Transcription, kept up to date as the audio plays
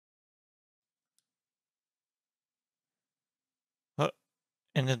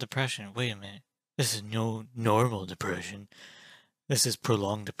And the depression, wait a minute. This is no normal depression. This is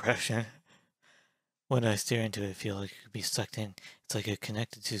prolonged depression. When I stare into it, I feel like I could be sucked in. It's like I'm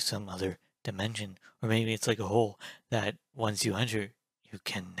connected to some other dimension. Or maybe it's like a hole that once you enter, you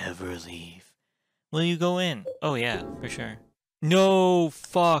can never leave. Will you go in? Oh yeah, for sure. No,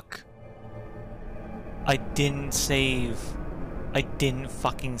 fuck. I didn't save. I didn't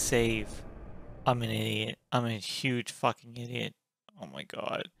fucking save. I'm an idiot. I'm a huge fucking idiot. Oh my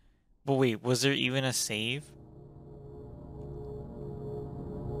god. But wait, was there even a save?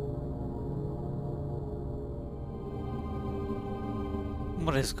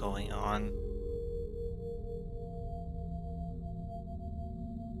 What is going on?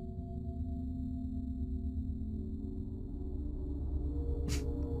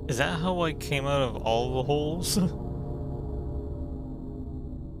 Is that how I came out of all the holes?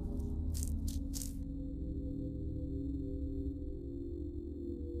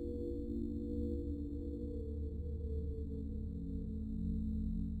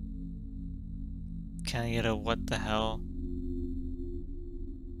 Can I get a what the hell?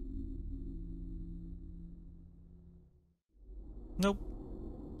 Nope.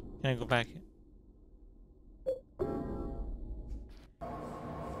 Can I go back?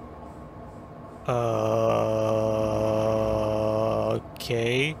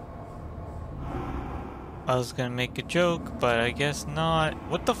 Okay. I was gonna make a joke, but I guess not.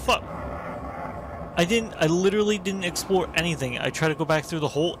 What the fuck? I literally didn't explore anything. I try to go back through the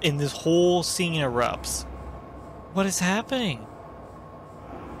hole and this whole scene erupts. What is happening?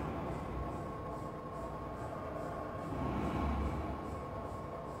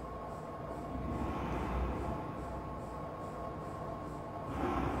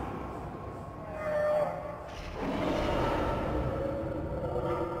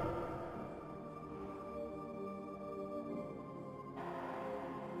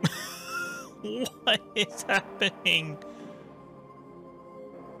 What is happening?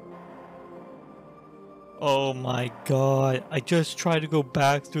 Oh my god, I just tried to go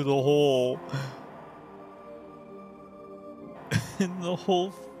back through the hole. And the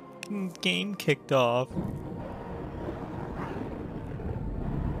whole fucking game kicked off.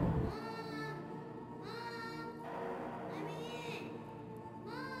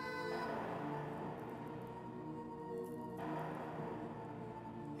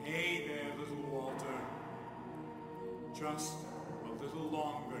 Hey there, little Walter. Just a little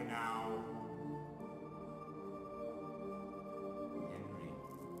longer now. Henry,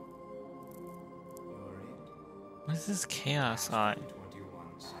 you're it. What is this chaos eye?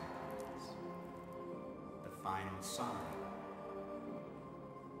 21 seconds. The final sign.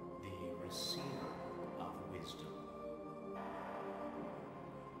 The receiver of wisdom.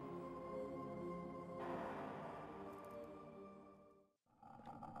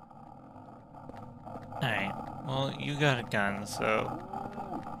 Alright, well, you got a gun, so...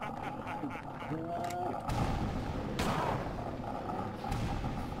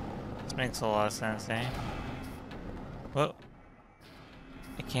 This makes a lot of sense, eh? Well,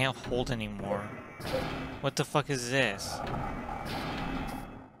 I can't hold anymore. What the fuck is this?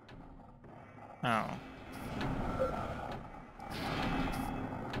 Oh.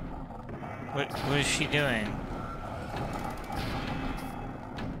 What is she doing?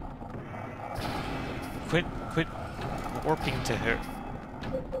 Quit warping to her.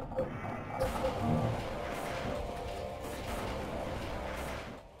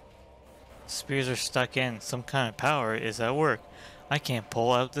 Spears are stuck in. Some kind of power is at work. I can't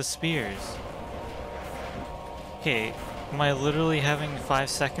pull out the spears. Okay, am I literally having 5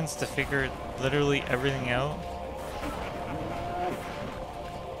 seconds to figure literally everything out?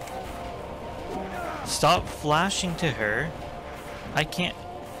 Stop flashing to her. I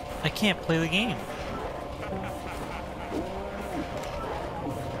can't play the game.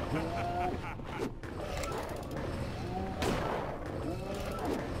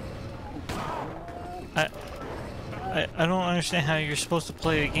 I don't understand how you're supposed to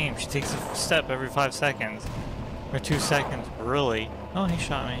play a game. She takes a step every 5 seconds. Or 2 seconds, really? Oh, he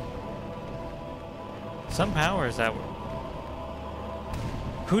shot me. Some powers that were...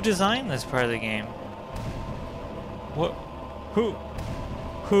 Who designed this part of the game? What?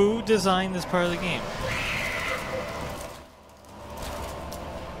 Who designed this part of the game?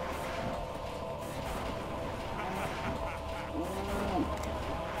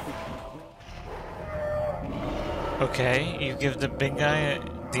 Okay, you give the big guy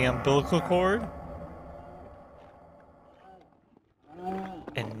the umbilical cord?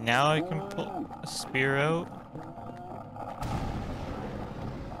 And now I can pull a spear out?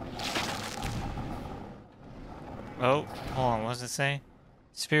 Oh, hold on, what does it say?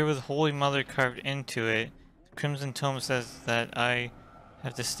 Spear with Holy Mother carved into it. The Crimson Tome says that I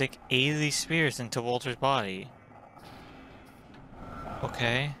have to stick 8 of these spears into Walter's body.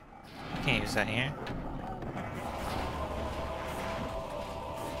 Okay. I can't use that here.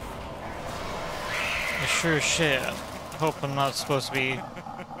 I sure as shit hope I'm not supposed to be,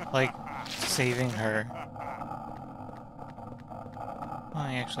 like, saving her. Oh,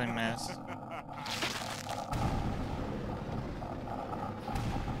 I actually missed.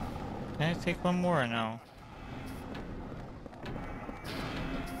 Can I take one more or no?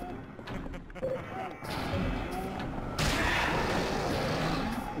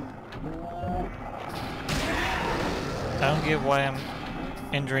 I don't get why I'm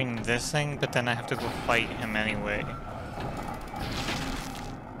injuring this thing, but then I have to go fight him anyway.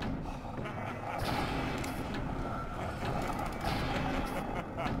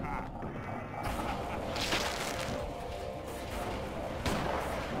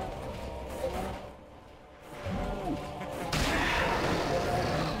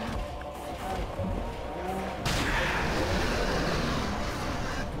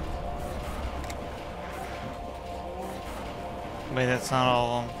 Wait, that's not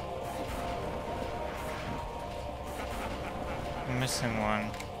all of them. I'm missing one.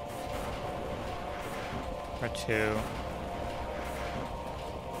 Or two.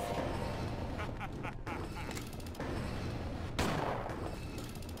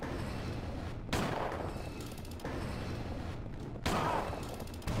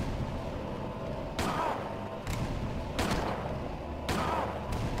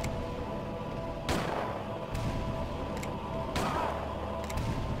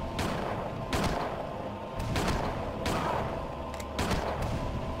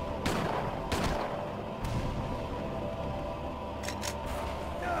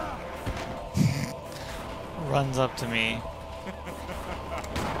 Runs up to me.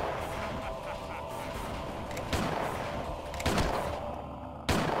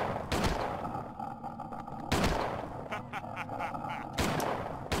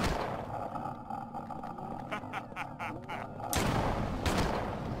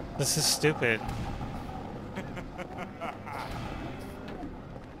 This is stupid.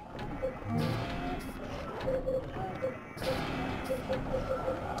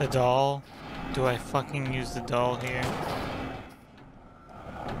 The doll? Do I fucking use the doll here?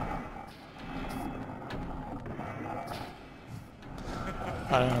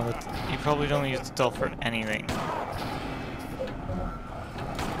 I don't know what you probably don't use the doll for anything.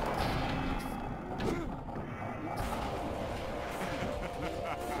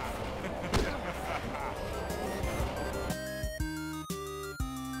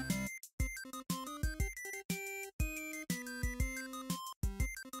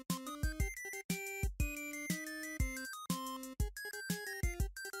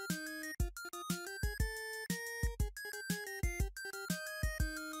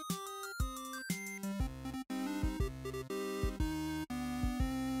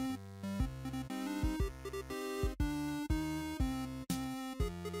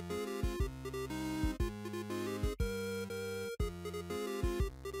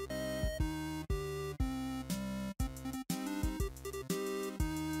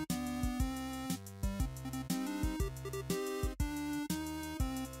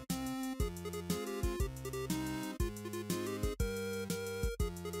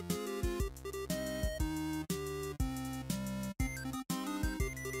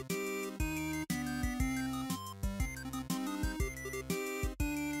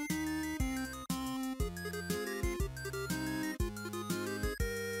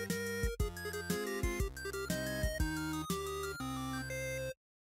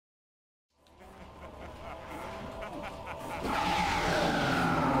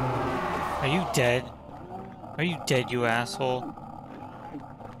 Are you dead? Are you dead, you asshole?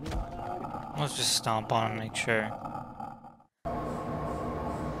 Let's just stomp on him, make sure.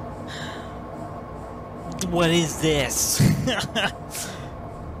 What is this?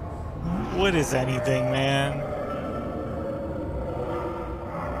 What is anything, man?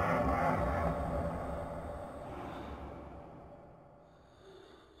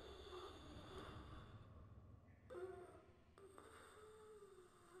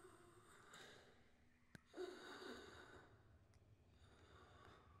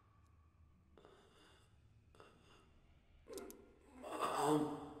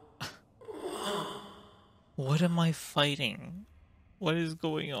 What am I fighting? What is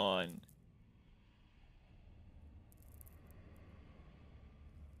going on?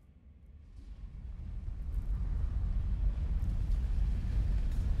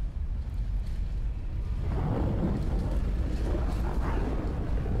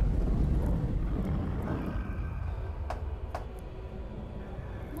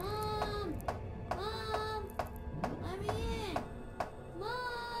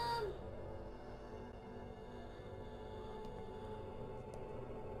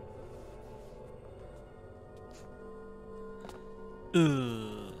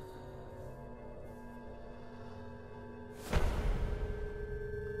 Ugh.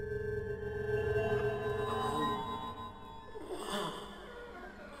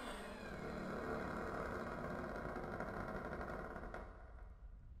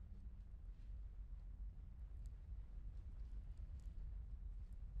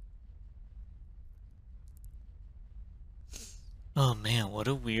 Oh man, what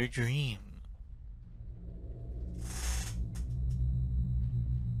a weird dream.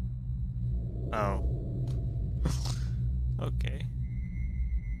 Oh. Okay.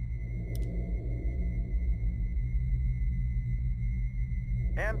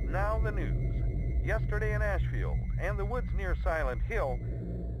 And now the news. Yesterday in Ashfield and the woods near Silent Hill,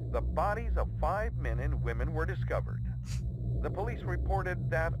 the bodies of 5 men and women were discovered. The police reported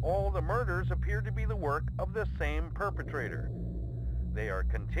that all the murders appeared to be the work of the same perpetrator. They are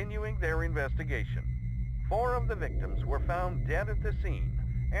continuing their investigation. 4 of the victims were found dead at the scene,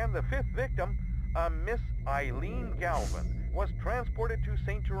 and the 5th victim, a Miss Eileen Galvin, was transported to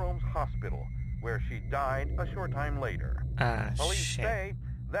St. Jerome's Hospital, where she died a short time later. Police say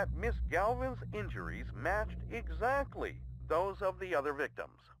that Miss Galvin's injuries matched exactly those of the other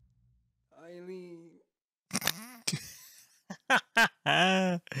victims. Eileen.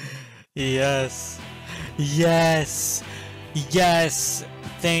 Yes. Yes. Yes.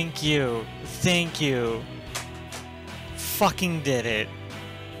 Thank you. Thank you. Fucking did it.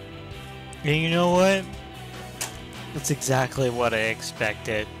 And you know what? That's exactly what I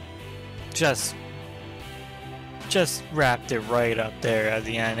expected. Just wrapped it right up there at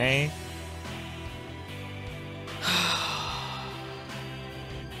the end, eh?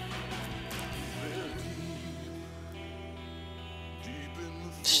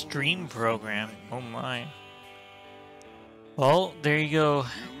 Stream program. Oh my. Well, there you go.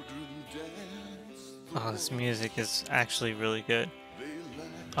 Oh, this music is actually really good.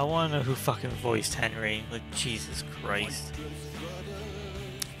 I want to know who fucking voiced Henry. Like, Jesus Christ.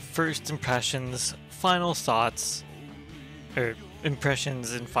 First impressions, final thoughts, or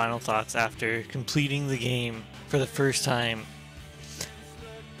impressions and final thoughts after completing the game for the first time.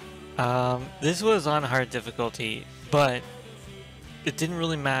 This was on hard difficulty, but it didn't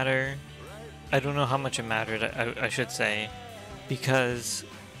really matter. I don't know how much it mattered, I should say, because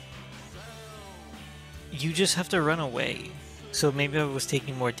you just have to run away. So maybe I was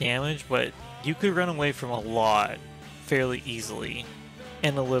taking more damage, but you could run away from a lot fairly easily,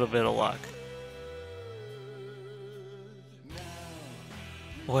 and a little bit of luck.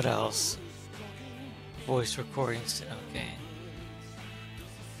 What else? Voice recordings, okay.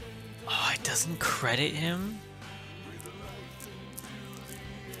 Oh, it doesn't credit him?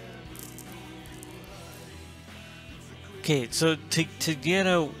 Okay, so to get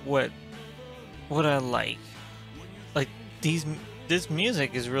out what I like this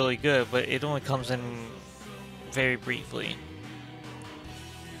music is really good, but it only comes in very briefly.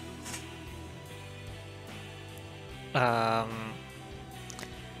 I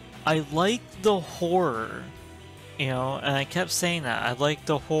like the horror, you know, and I kept saying that. I like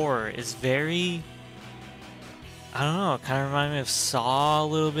the horror. It's very, I don't know, it kind of reminded me of Saw a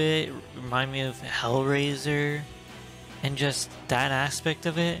little bit, remind me of Hellraiser, and just that aspect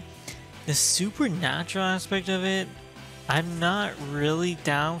of it. The supernatural aspect of it, I'm not really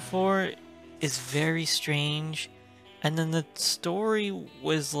down for. It's very strange. And then the story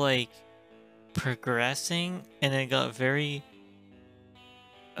was like progressing, and it got very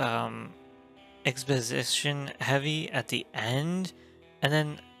exposition heavy at the end. And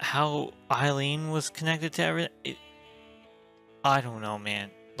then how Eileen was connected to everything, I don't know, man.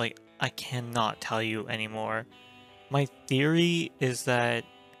 Like, I cannot tell you anymore. My theory is that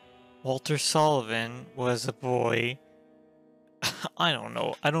Walter Sullivan was a boy. I don't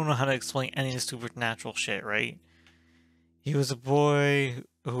know. I don't know how to explain any of the supernatural shit, right? He was a boy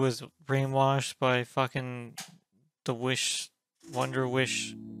who was brainwashed by fucking the Wonder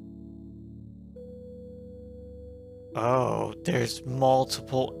Wish. Oh, there's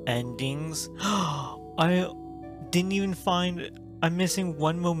multiple endings. I didn't even find. I'm missing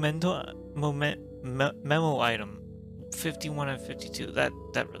one memo item. 51 and 52. That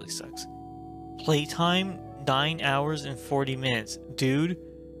really sucks. Playtime 9 hours and 40 minutes. Dude,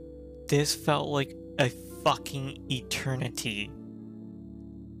 this felt like a fucking eternity.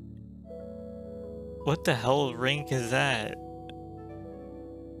 What the hell rank is that?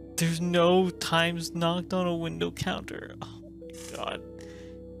 There's no times knocked on a window counter. Oh my god.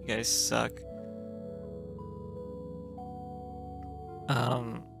 You guys suck.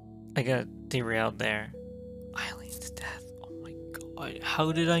 I got derailed there. Eileen's death. Oh my god.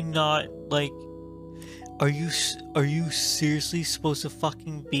 How did I not, like... Are you seriously supposed to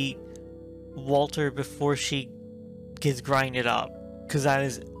fucking beat Walter before she gets grinded up? Because that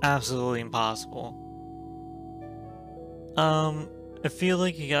is absolutely impossible. I feel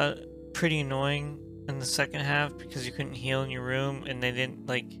like it got pretty annoying in the second half because you couldn't heal in your room, and they didn't,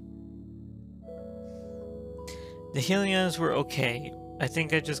 like... The healing items were okay. I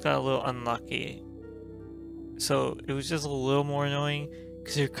think I just got a little unlucky. So it was just a little more annoying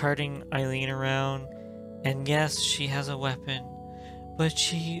because you're carting Eileen around, and yes, she has a weapon, but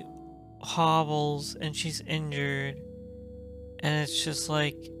she hobbles and she's injured, and it's just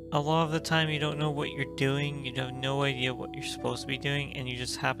like a lot of the time you don't know what you're doing, you have no idea what you're supposed to be doing, and you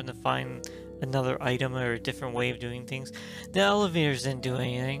just happen to find another item or a different way of doing things. The elevators didn't do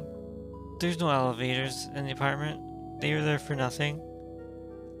anything. There's no elevators in the apartment. They were there for nothing.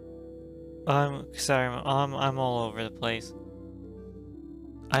 I'm sorry, I'm all over the place.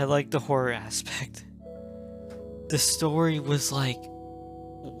 I like the horror aspect. The story was like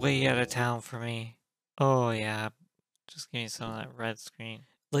way out of town for me. Oh yeah, just give me some of that red screen.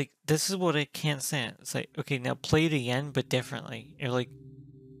 Like, this is what I can't stand. It's like, okay, now play it again, but differently. You're like,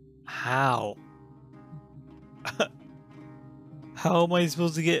 how? How am I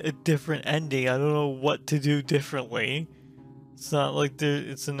supposed to get a different ending? I don't know what to do differently. It's not like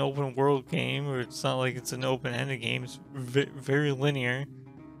it's an open world game, or it's not like it's an open-ended game. It's very linear.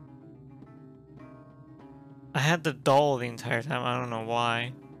 I had the doll the entire time. I don't know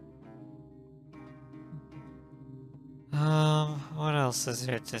why. What else is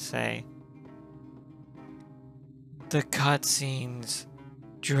there to say? The cutscenes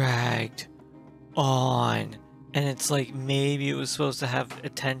dragged on, and it's like maybe it was supposed to have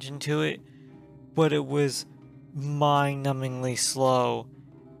attention to it, but it was mind-numbingly slow.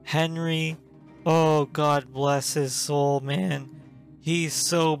 Henry, oh God bless his soul, man. He's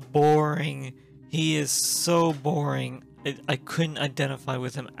so boring. He is so boring. I couldn't identify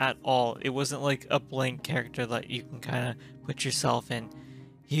with him at all. It wasn't like a blank character that you can kind of put yourself in.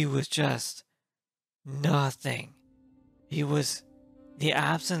 He was just nothing. He was the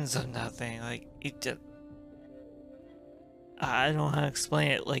absence of nothing. Like, it just... I don't know how to explain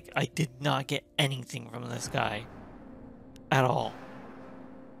it. Like, I did not get anything from this guy. At all.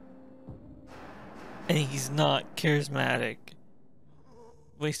 And he's not charismatic.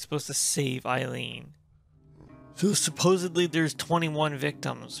 But he's supposed to save Eileen. So supposedly there's 21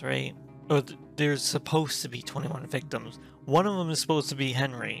 victims, right? Or there's supposed to be 21 victims. One of them is supposed to be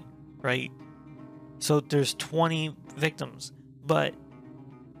Henry, right? So there's 20 victims. But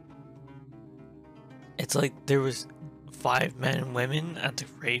it's like there was 5 men and women at the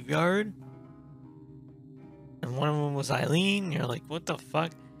graveyard. And one of them was Eileen. You're like, what the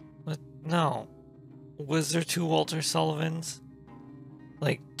fuck? What? No. Was there 2 Walter Sullivans?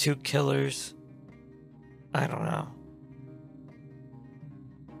 Like 2 killers? I don't know.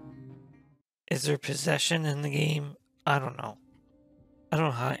 Is there possession in the game? I don't know. I don't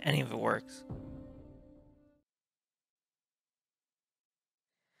know how any of it works.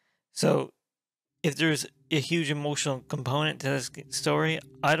 So, if there's a huge emotional component to this story,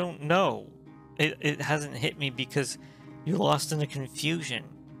 I don't know. It hasn't hit me because you're lost in the confusion.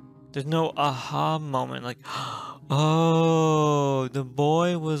 There's no aha moment like, oh, the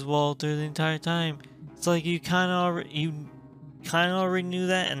boy was Walter the entire time. It's like you kind of already knew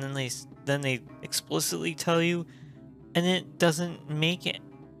that, and then they explicitly tell you, and it doesn't make it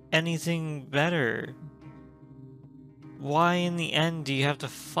anything better. Why in the end do you have to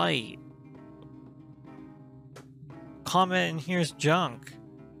fight? Combat in here is junk.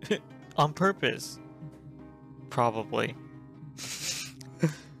 On purpose. Probably.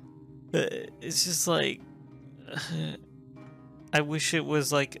 It's just like... I wish it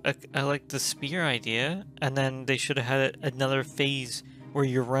was like... I like the spear idea, and then they should have had another phase where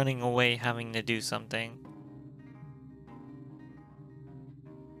you're running away having to do something.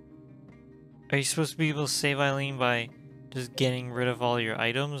 Are you supposed to be able to save Eileen by just getting rid of all your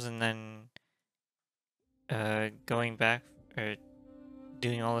items and then going back or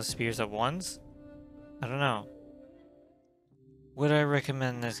doing all the spears at once? I don't know. Would I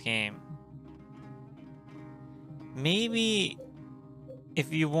recommend this game? Maybe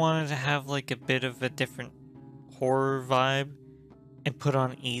if you wanted to have like a bit of a different horror vibe and put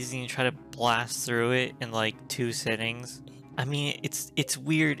on easy and try to blast through it in like 2 sittings. I mean, it's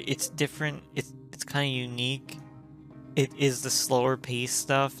weird, it's different, it's kind of unique. It is the slower pace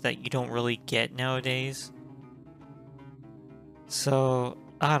stuff that you don't really get nowadays. So,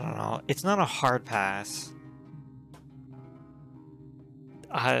 I don't know. It's not a hard pass.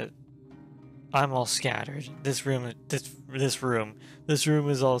 I'm all scattered. This room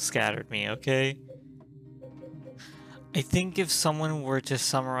is all scattered me, okay? I think if someone were to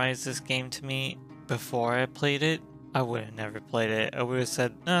summarize this game to me before I played it, I would have never played it. I would have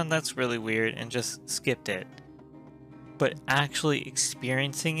said, "Oh, that's really weird," and just skipped it. But actually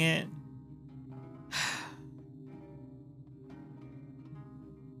experiencing it,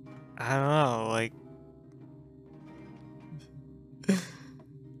 I don't know, like,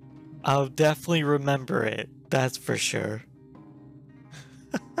 I'll definitely remember it, that's for sure.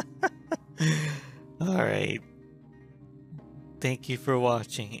 Alright. Thank you for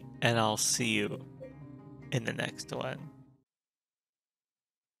watching, and I'll see you in the next one.